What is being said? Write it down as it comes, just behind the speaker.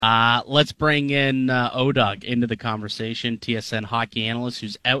Let's bring in Odog into the conversation, TSN hockey analyst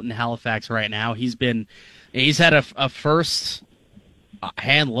who's out in Halifax right now. He's had a first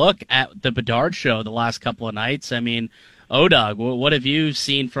hand look at the Bedard show the last couple of nights. I mean, Odog, what have you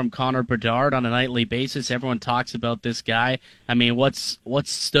seen from Connor Bedard on a nightly basis? Everyone talks about this guy. I mean, what's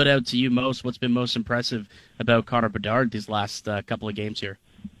stood out to you most? What's been most impressive about Connor Bedard these last couple of games here?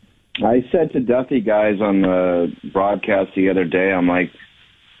 I said to Duffy guys on the broadcast the other day, I'm like,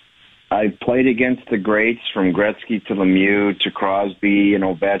 I played against the greats from Gretzky to Lemieux to Crosby and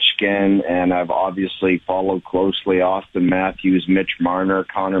Ovechkin, and I've obviously followed closely Austin Matthews, Mitch Marner,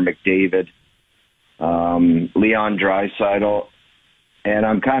 Connor McDavid, Leon Draisaitl, and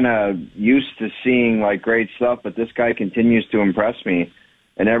I'm kind of used to seeing like great stuff, but this guy continues to impress me.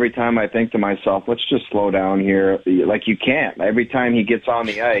 And every time I think to myself, let's just slow down here, like you can't. Every time he gets on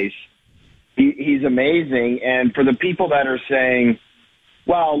the ice, he's amazing. And for the people that are saying,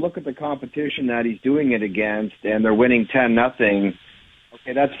 well, look at the competition that he's doing it against, and they're winning 10-0.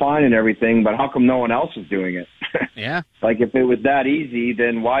 Okay, that's fine and everything, but how come no one else is doing it? Yeah. Like, if it was that easy,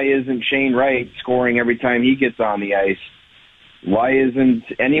 then why isn't Shane Wright scoring every time he gets on the ice? Why isn't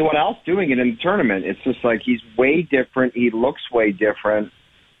anyone else doing it in the tournament? It's just like he's way different. He looks way different.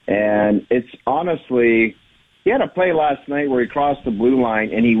 And it's honestly, he had a play last night where he crossed the blue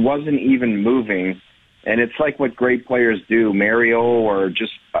line, and he wasn't even moving. And it's like what great players do, Mario or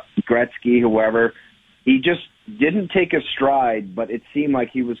just Gretzky, whoever. He just didn't take a stride, but it seemed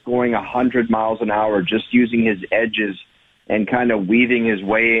like he was going 100 miles an hour, just using his edges and kind of weaving his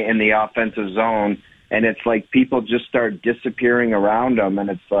way in the offensive zone. And it's like people just start disappearing around him,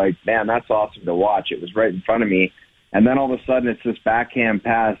 and it's like, man, that's awesome to watch. It was right in front of me. And then all of a sudden it's this backhand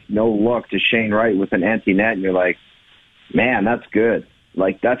pass, no look to Shane Wright with an empty net, and you're like, man, that's good.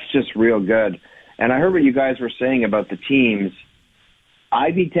 Like, that's just real good. And I heard what you guys were saying about the teams.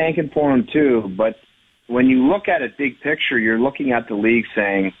 I'd be tanking for them too, but when you look at it big picture, you're looking at the league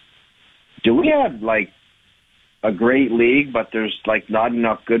saying, do we have like a great league, but there's like not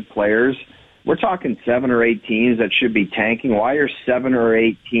enough good players? We're talking 7 or 8 teams that should be tanking. Why are 7 or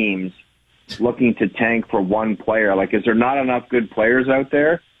 8 teams looking to tank for one player? Like, is there not enough good players out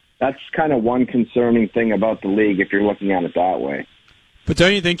there? That's kind of one concerning thing about the league if you're looking at it that way. But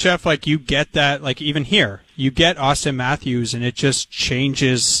don't you think, Jeff, like you get that, like even here, you get Austin Matthews and it just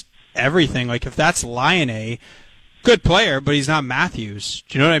changes everything. Like if that's Laine, good player, but he's not Matthews.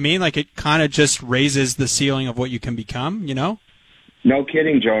 Do you know what I mean? Like it kind of just raises the ceiling of what you can become, you know? No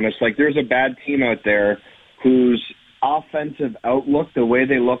kidding, Jonas. Like there's a bad team out there whose offensive outlook, the way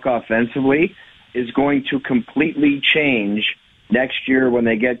they look offensively, is going to completely change next year when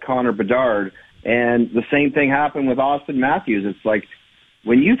they get Connor Bedard. And the same thing happened with Austin Matthews. It's like,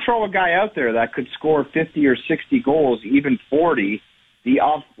 when you throw a guy out there that could score 50 or 60 goals, even 40, the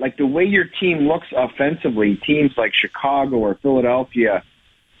way your team looks offensively, teams like Chicago or Philadelphia,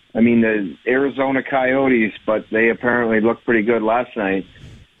 I mean the Arizona Coyotes, but they apparently looked pretty good last night.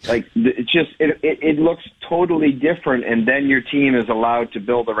 Like it looks totally different, and then your team is allowed to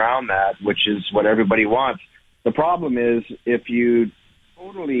build around that, which is what everybody wants. The problem is if you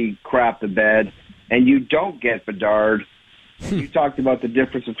totally crap the bed and you don't get Bedard. You talked about the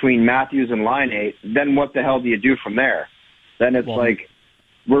difference between Matthews and Laine. Then what the hell do you do from there? Then it's like,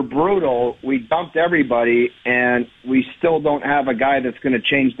 we're brutal. We dumped everybody, and we still don't have a guy that's going to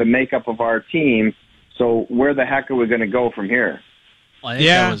change the makeup of our team. So where the heck are we going to go from here? Well, I think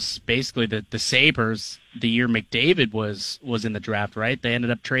that was basically the Sabres the year McDavid was in the draft, right? They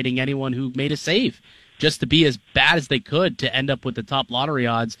ended up trading anyone who made a save just to be as bad as they could to end up with the top lottery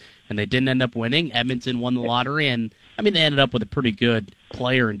odds, and they didn't end up winning. Edmonton won the lottery, and I mean, they ended up with a pretty good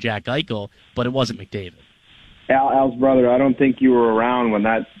player in Jack Eichel, but it wasn't McDavid. Al's brother, I don't think you were around when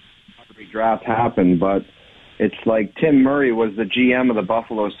that draft happened, but it's like Tim Murray was the GM of the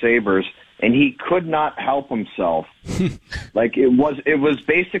Buffalo Sabres, and he could not help himself. Like, it was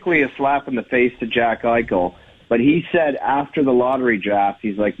basically a slap in the face to Jack Eichel. But he said after the lottery draft,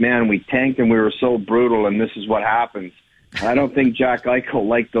 he's like, man, we tanked and we were so brutal, and this is what happens. And I don't think Jack Eichel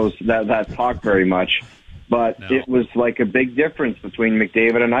liked that talk very much. But It was like a big difference between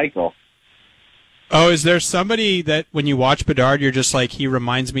McDavid and Eichel. Oh, is there somebody that when you watch Bedard, you're just like, he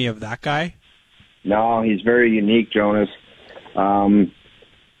reminds me of that guy? No, he's very unique, Jonas.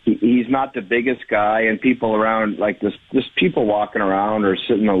 He's not the biggest guy, and people around, like this people walking around or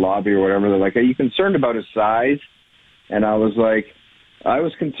sitting in the lobby or whatever, they're like, are you concerned about his size? And I was like, I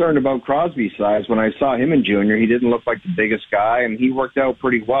was concerned about Crosby's size. When I saw him in junior, he didn't look like the biggest guy, and he worked out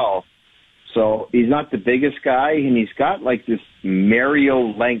pretty well. So he's not the biggest guy, and he's got like this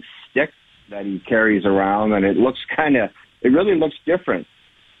Mario-length stick that he carries around, and it really looks different.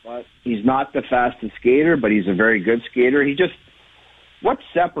 but he's not the fastest skater, but he's a very good skater. What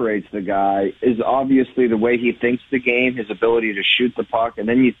separates the guy is obviously the way he thinks the game, his ability to shoot the puck, and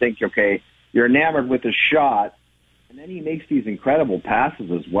then you think, okay, you're enamored with his shot, and then he makes these incredible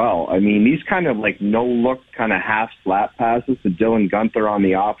passes as well. I mean, these kind of like no-look kind of half-slap passes to Dylan Guenther on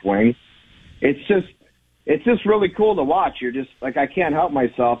the off wing. It's just really cool to watch. You're just like, I can't help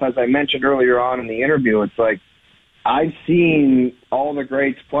myself. As I mentioned earlier on in the interview, it's like I've seen all the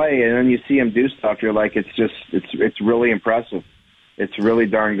greats play, and then you see them do stuff. You're like, it's really impressive. It's really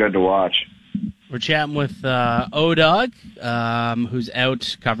darn good to watch. We're chatting with O-Dog, who's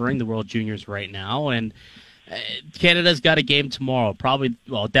out covering the World Juniors right now, and Canada's got a game tomorrow.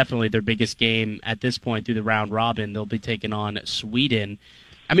 Definitely their biggest game at this point through the round robin. They'll be taking on Sweden.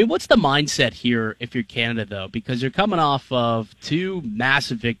 I mean, what's the mindset here if you're Canada, though? Because you're coming off of two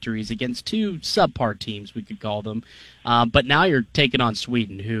massive victories against two subpar teams, we could call them. But now you're taking on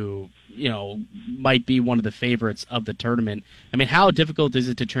Sweden, who, might be one of the favorites of the tournament. I mean, how difficult is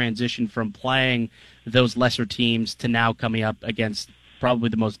it to transition from playing those lesser teams to now coming up against probably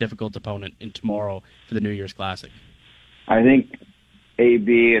the most difficult opponent in tomorrow for the New Year's Classic? I think,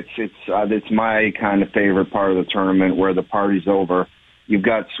 AB, it's my kind of favorite part of the tournament where the party's over. You've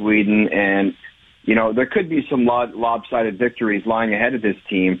got Sweden, and, there could be some lopsided victories lying ahead of this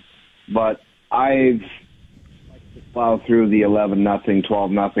team, but I've liked to plow through the 11-0,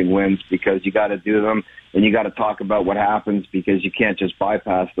 12-0 wins because you got to do them, and you got to talk about what happens because you can't just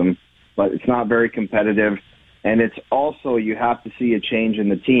bypass them. But it's not very competitive, and it's also you have to see a change in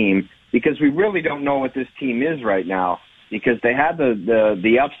the team because we really don't know what this team is right now because they had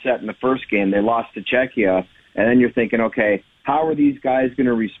the upset in the first game. They lost to Czechia, and then you're thinking, okay, how are these guys going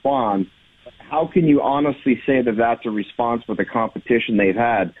to respond? How can you honestly say that that's a response with the competition they've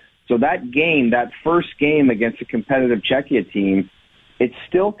had? So that first game against a competitive Czechia team, it's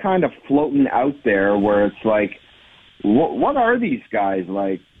still kind of floating out there where it's like, what are these guys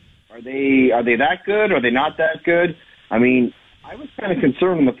like? Are they that good? Are they not that good? I mean, I was kind of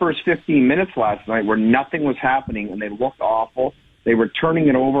concerned in the first 15 minutes last night where nothing was happening and they looked awful. They were turning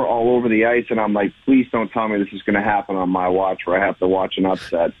it over all over the ice, and I'm like, please don't tell me this is going to happen on my watch where I have to watch an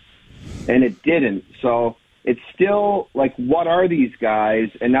upset. And it didn't. So it's still like, what are these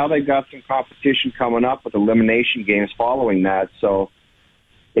guys? And now they've got some competition coming up with elimination games following that. So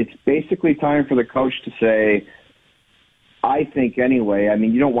it's basically time for the coach to say, I think anyway, I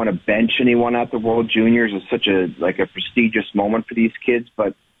mean, you don't want to bench anyone at the World Juniors. It's such a prestigious moment for these kids,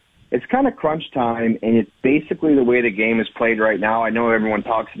 but it's kind of crunch time, and it's basically the way the game is played right now. I know everyone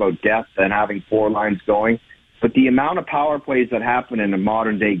talks about depth and having four lines going, but the amount of power plays that happen in a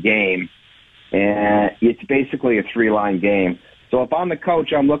modern-day game, it's basically a three-line game. So if I'm the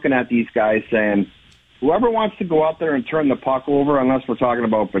coach, I'm looking at these guys saying, whoever wants to go out there and turn the puck over, unless we're talking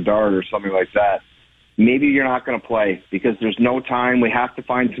about Bedard or something like that, maybe you're not going to play because there's no time. We have to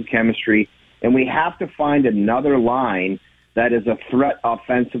find some chemistry, and we have to find another line that is a threat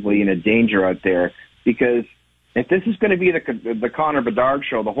offensively and a danger out there. Because if this is going to be the Connor Bedard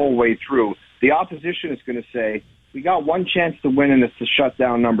show the whole way through, the opposition is going to say, we got one chance to win, and it's to shut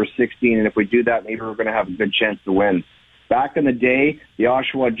down number 16, and if we do that, maybe we're going to have a good chance to win. Back in the day, the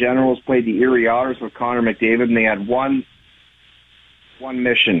Oshawa Generals played the Erie Otters with Connor McDavid, and they had one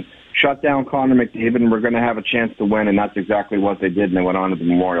mission, shut down Connor McDavid, and we're going to have a chance to win, and that's exactly what they did, and they went on to the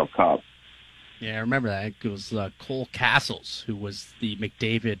Memorial Cup. Yeah, I remember that. It was Cole Castles who was the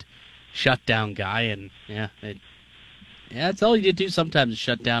McDavid shutdown guy, and that's all you did do sometimes is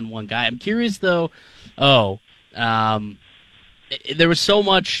shut down one guy. I'm curious though. There was so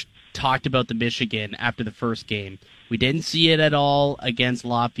much talked about the Michigan after the first game. We didn't see it at all against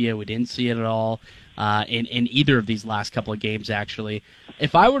Latvia. We didn't see it at all in either of these last couple of games. Actually,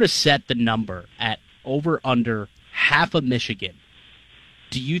 if I were to set the number at over under half of Michigan,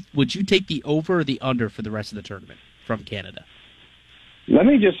 would you take the over or the under for the rest of the tournament from Canada? Let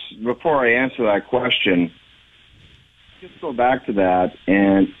me just, before I answer that question, just go back to that.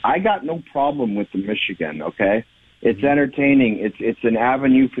 And I got no problem with the Michigan, okay? It's entertaining. It's an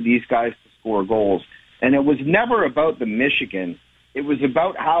avenue for these guys to score goals. And it was never about the Michigan. It was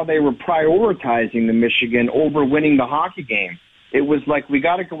about how they were prioritizing the Michigan over winning the hockey game. It was like, we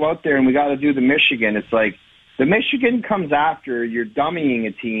got to go out there and we got to do the Michigan. It's like, the Michigan comes after you're dummying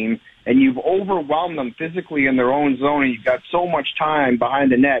a team and you've overwhelmed them physically in their own zone and you've got so much time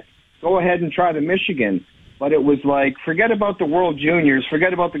behind the net. Go ahead and try the Michigan. But it was like, forget about the World Juniors,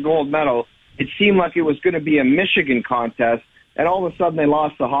 forget about the gold medal. It seemed like it was going to be a Michigan contest, and all of a sudden they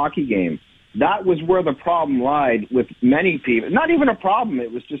lost the hockey game. That was where the problem lied with many people. Not even a problem.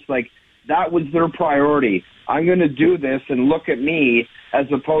 It was just like that was their priority. I'm going to do this and look at me, as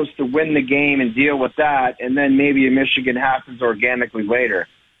opposed to win the game and deal with that, and then maybe a Michigan happens organically later.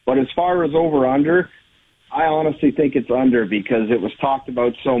 But as far as over-under, I honestly think it's under, because it was talked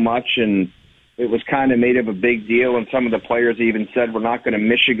about so much, and it was kind of made of a big deal, and some of the players even said we're not going to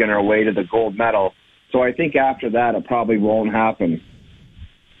Michigan our way to the gold medal. So I think after that it probably won't happen.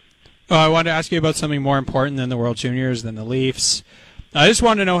 I wanted to ask you about something more important than the World Juniors, than the Leafs. I just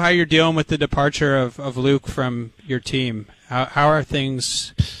want to know how you're dealing with the departure of Luke from your team. How are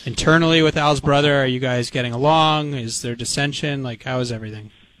things internally with Al's brother? Are you guys getting along? Is there dissension? Like, how is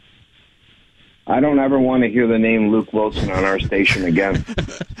everything? I don't ever want to hear the name Luke Wilson on our station again.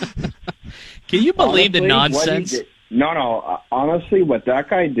 Can you believe the nonsense? No. Honestly, what that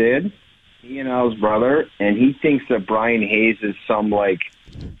guy did, he and Al's brother, and he thinks that Brian Hayes is some like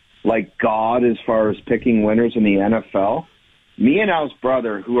God as far as picking winners in the NFL. Me and Al's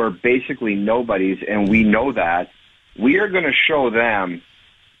brother, who are basically nobodies, and we know that, we are going to show them.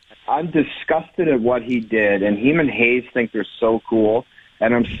 I'm disgusted at what he did, and him and Hayes think they're so cool,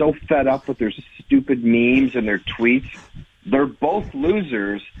 and I'm so fed up with their stupid memes and their tweets. They're both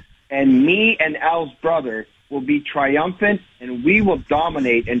losers, and me and Al's brother will be triumphant, and we will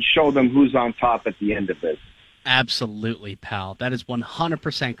dominate and show them who's on top at the end of it. Absolutely, pal. That is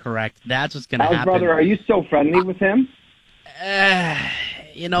 100% correct. That's what's going to happen. Al's brother, are you so friendly with him?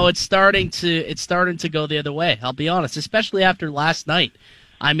 It's starting to go the other way. I'll be honest, especially after last night.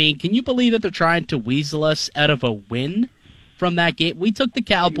 I mean, can you believe that they're trying to weasel us out of a win from that game? We took the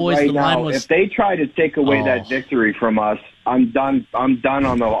Cowboys. Right the now, line was. If they try to take away that victory from us, I'm done. I'm done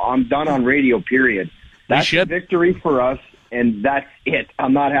on radio. Period. That's a victory for us, and that's it.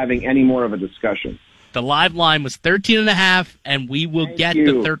 I'm not having any more of a discussion. The live line was 13.5, and we will get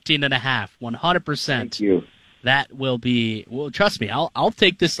the 13.5. 100%. Thank you. That will be. Well, trust me, I'll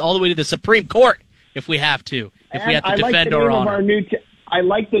take this all the way to the Supreme Court if we have to. If we have to defend our honor. I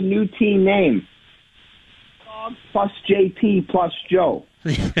like the new team name. Dog plus JP plus Joe.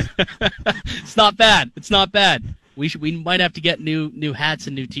 It's not bad. It's not bad. We might have to get new hats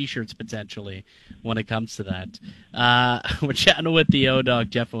and new T-shirts potentially when it comes to that. We're chatting with the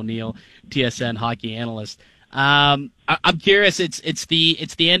O-Dog, Jeff O'Neill, TSN hockey analyst. I'm curious. It's the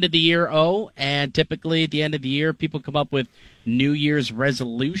end of the year, and typically at the end of the year, people come up with New Year's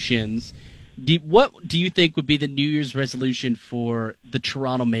resolutions. What do you think would be the New Year's resolution for the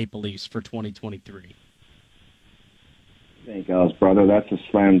Toronto Maple Leafs for 2023? Thank you, brother. That's a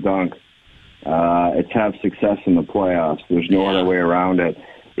slam dunk. It's have success in the playoffs. There's no other way around it.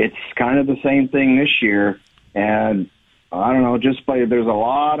 It's kind of the same thing this year, and I don't know, there's a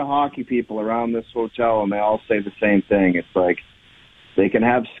lot of hockey people around this hotel, and they all say the same thing. It's like they can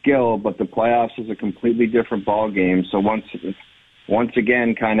have skill, but the playoffs is a completely different ball game. So once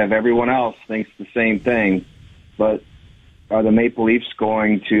again, kind of everyone else thinks the same thing. But are the Maple Leafs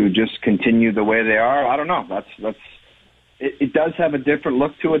going to just continue the way they are? I don't know. It does have a different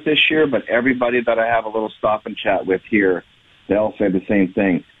look to it this year, but everybody that I have a little stop and chat with here, they all say the same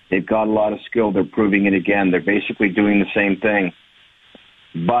thing. They've got a lot of skill. They're proving it again. They're basically doing the same thing.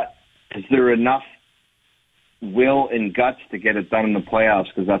 But is there enough will and guts to get it done in the playoffs?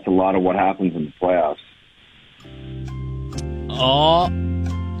 Because that's a lot of what happens in the playoffs. Oh,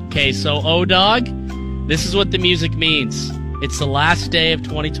 okay. So, O-Dog, this is what the music means. It's the last day of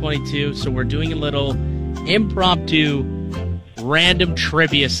 2022, so we're doing a little impromptu random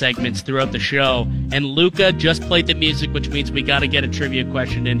trivia segments throughout the show, and Luca just played the music, which means we got to get a trivia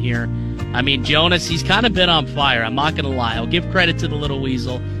question in here. I mean, Jonas, he's kind of been on fire. I'm not going to lie. I'll give credit to the Little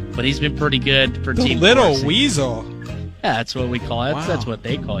Weasel, but he's been pretty good for Team Little Corsi. Weasel? Yeah, that's what we call it. Wow. That's what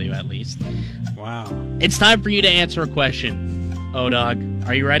they call you, at least. Wow. It's time for you to answer a question, O-Dog.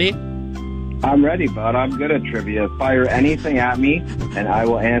 Are you ready? I'm ready, bud. I'm good at trivia. Fire anything at me, and I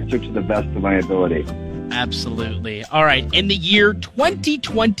will answer to the best of my ability. Absolutely. All right. In the year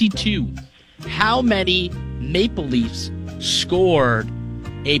 2022, how many Maple Leafs scored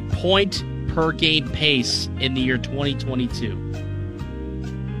a point per game pace in the year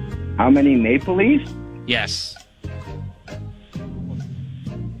 2022? How many Maple Leafs? Yes.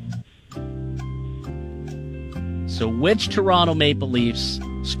 So which Toronto Maple Leafs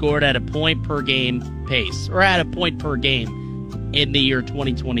scored at a point per game pace, or at a point per game in the year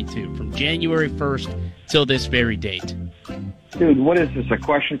 2022, from January 1st till this very date? Dude, what is this, a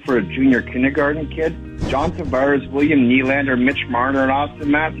question for a junior kindergarten kid? John Tavares, William Nylander, Mitch Marner, and Austin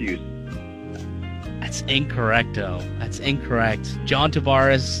Matthews. That's incorrect, though. That's incorrect. John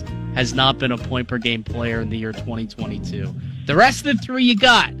Tavares has not been a point-per-game player in the year 2022. The rest of the three you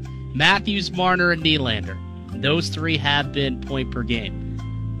got, Matthews, Marner, and Nylander. Those three have been point per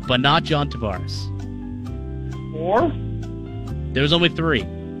game. but not John Tavares. 4? There was only 3.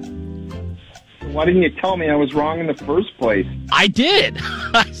 Why didn't you tell me I was wrong in the first place? I did.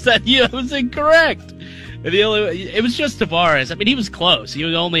 I said it was incorrect. It was just Tavares. I mean, he was close. He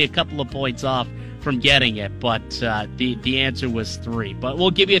was only a couple of points off from getting it, but the answer was 3. But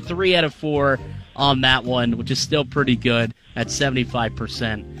we'll give you 3 out of 4 on that one, which is still pretty good at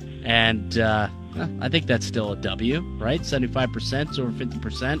 75%. And I think that's still a W, right? 75%, over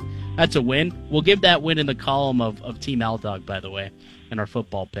 50%. That's a win. We'll give that win in the column of Team L-Dog, by the way, in our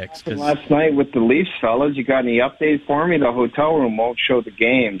football picks. Last night with the Leafs, fellas, you got any update for me? The hotel room won't show the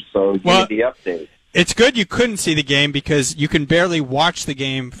game, so give me the update. It's good you couldn't see the game because you can barely watch the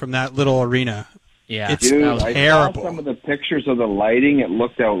game from that little arena. Yeah, it's Dude, terrible. I saw some of the pictures of the lighting. It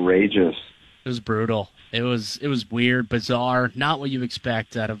looked outrageous. It was brutal. It was weird, bizarre, not what you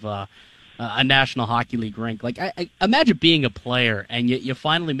expect out of a National Hockey League rink. Like, I imagine being a player and you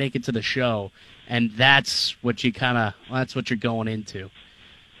finally make it to the show, and that's what you're going into.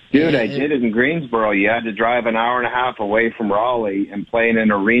 Dude, I did it in Greensboro. You had to drive an hour and a half away from Raleigh and play in an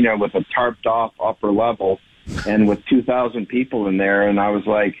arena with a tarped off upper level and with 2,000 people in there. And I was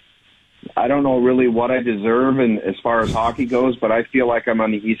like, I don't know really what I deserve and as far as hockey goes, but I feel like I'm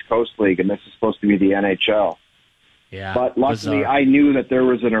on the East Coast League and this is supposed to be the NHL. Yeah, but luckily I knew that there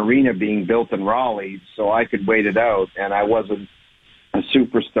was an arena being built in Raleigh, so I could wait it out, and I wasn't a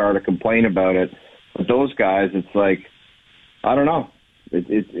superstar to complain about it. But those guys, it's like, I don't know.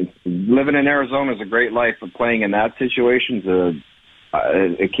 Living in Arizona is a great life, but playing in that situation,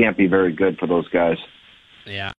 it can't be very good for those guys. Yeah.